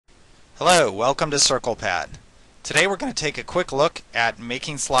Hello, welcome to CirclePad. Today we're going to take a quick look at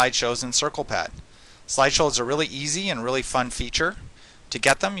making slideshows in CirclePad. Slideshows are really easy and really fun feature. To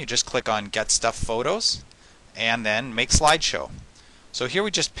get them, you just click on Get Stuff Photos and then Make Slideshow. So here we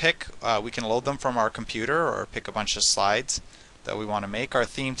just pick, we can load them from our computer or pick a bunch of slides that we want to make. Our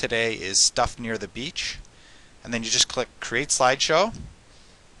theme today is stuff near the beach. And then you just click Create Slideshow.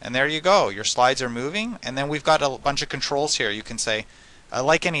 And there you go, your slides are moving. And then we've got a bunch of controls here. You can say,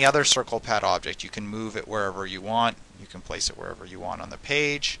 like any other CirclePad object, you can move it wherever you want. You can place it wherever you want on the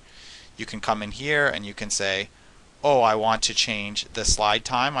page. You can come in here and you can say, oh, I want to change the slide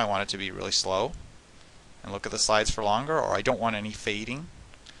time. I want it to be really slow and look at the slides for longer, or I don't want any fading.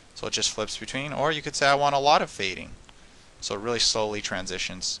 So it just flips between. Or you could say I want a lot of fading. So it really slowly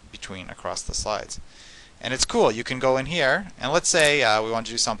transitions between across the slides. And it's cool. You can go in here and let's say we want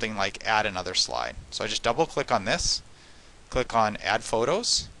to do something like add another slide. So I just double click on this. Click on Add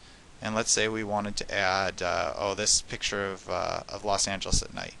Photos, and let's say we wanted to add this picture of Los Angeles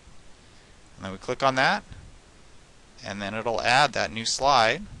at night. And then we click on that, and then it'll add that new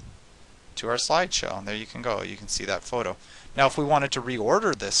slide to our slideshow. And there you can go. You can see that photo. Now if we wanted to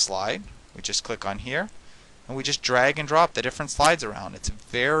reorder this slide, we just click on here, and we just drag and drop the different slides around. It's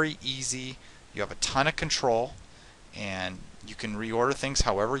very easy. You have a ton of control, and you can reorder things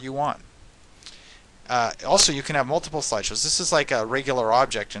however you want. Also, you can have multiple slideshows. This is like a regular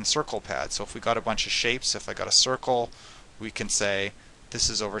object in CirclePad. So if we got a bunch of shapes, if I got a circle, we can say this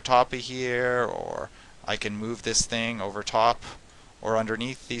is over top of here, or I can move this thing over top or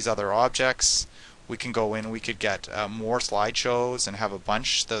underneath these other objects. We can go in, we could get more slideshows and have a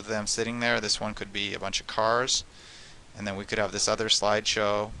bunch of them sitting there. This one could be a bunch of cars, and then we could have this other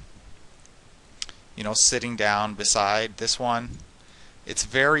slideshow, you know, sitting down beside this one. It's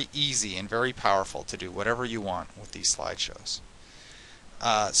very easy and very powerful to do whatever you want with these slideshows.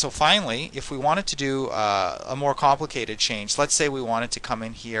 So finally, if we wanted to do a more complicated change, let's say we wanted to come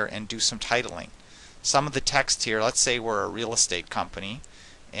in here and do some titling. Some of the text here, let's say we're a real estate company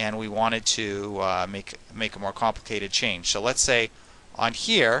and we wanted to make a more complicated change. So let's say on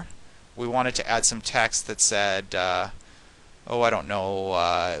here we wanted to add some text that said, I don't know,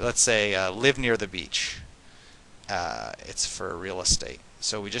 let's say live near the beach. It's for real estate.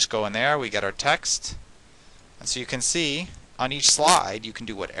 So we just go in there, we get our text, and so you can see on each slide you can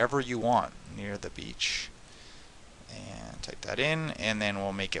do whatever you want. Near the beach, and type that in, and then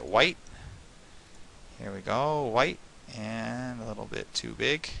we'll make it white. Here we go, white, and a little bit too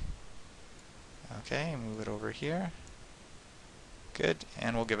big. Okay, move it over here. Good,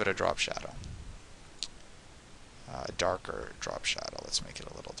 and we'll give it a drop shadow. A darker drop shadow. Let's make it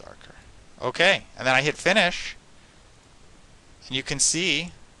a little darker. Okay, and then I hit finish. And you can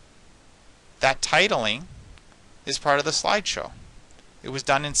see that titling is part of the slideshow. It was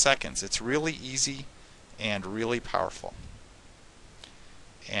done in seconds. It's really easy and really powerful.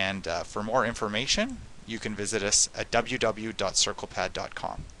 And for more information, you can visit us at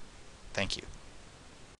www.circlepad.com. Thank you.